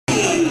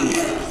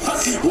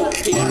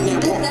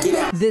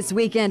This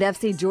weekend,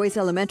 FC Joyce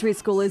Elementary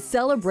School is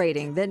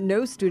celebrating that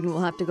no student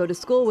will have to go to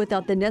school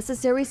without the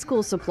necessary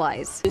school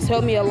supplies. It's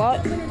helped me a lot.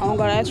 I'm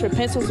going to ask for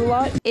pencils a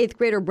lot. 8th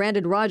grader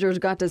Brandon Rogers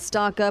got to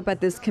stock up at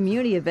this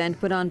community event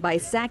put on by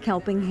Sac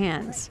Helping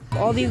Hands.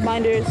 All these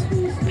binders,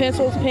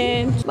 pencils,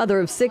 pens. Mother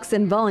of 6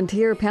 and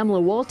volunteer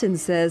Pamela Walton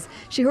says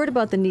she heard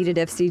about the need at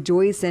FC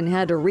Joyce and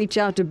had to reach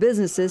out to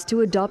businesses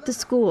to adopt the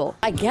school.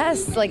 I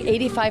guess like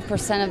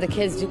 85% of the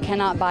kids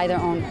cannot buy their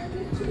own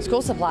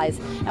school supplies.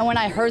 And when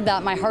I heard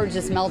that, my heart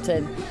just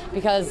melted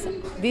because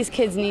these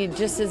kids need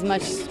just as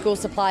much school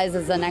supplies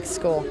as the next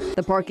school.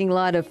 The parking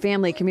lot of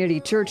Family Community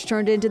Church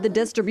turned into the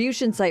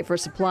distribution site for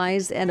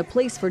supplies and a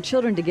place for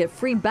children to get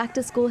free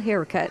back-to-school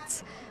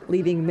haircuts,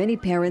 leaving many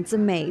parents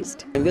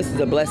amazed. And this is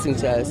a blessing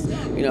to us,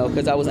 you know,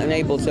 because I was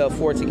unable to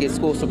afford to get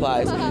school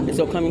supplies. And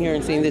so coming here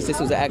and seeing this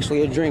was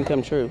actually a dream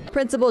come true.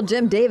 Principal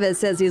Jim Davis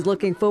says he's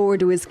looking forward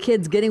to his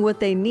kids getting what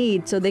they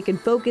need so they can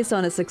focus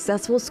on a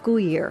successful school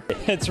year.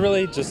 It's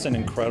really just an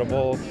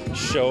incredible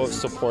show of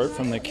support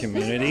from the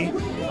community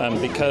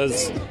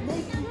because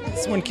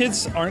when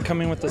kids aren't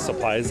coming with the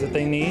supplies that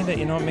they need,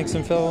 you know, it makes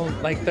them feel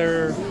like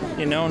they're,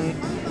 you know,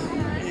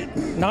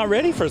 not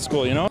ready for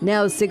school, you know.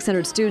 Now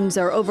 600 students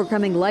are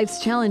overcoming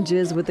life's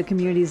challenges with the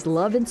community's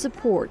love and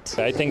support.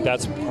 I think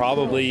that's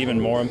probably even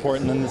more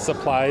important than the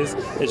supplies,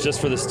 is just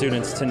for the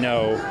students to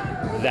know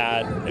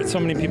that so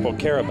many people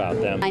care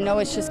about them. I know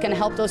it's just going to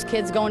help those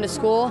kids going to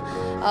school,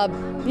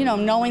 you know,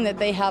 knowing that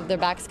they have their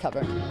backs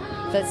covered,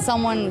 that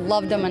someone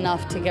loved them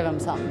enough to give them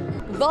something.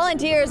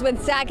 Volunteers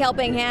with Sac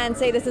Helping Hands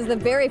say this is the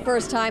very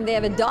first time they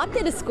have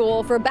adopted a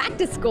school for back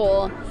to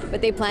school,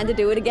 but they plan to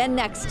do it again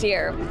next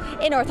year.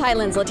 In North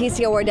Highlands,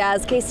 Leticia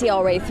Ordaz,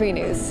 KCLRA 3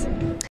 News.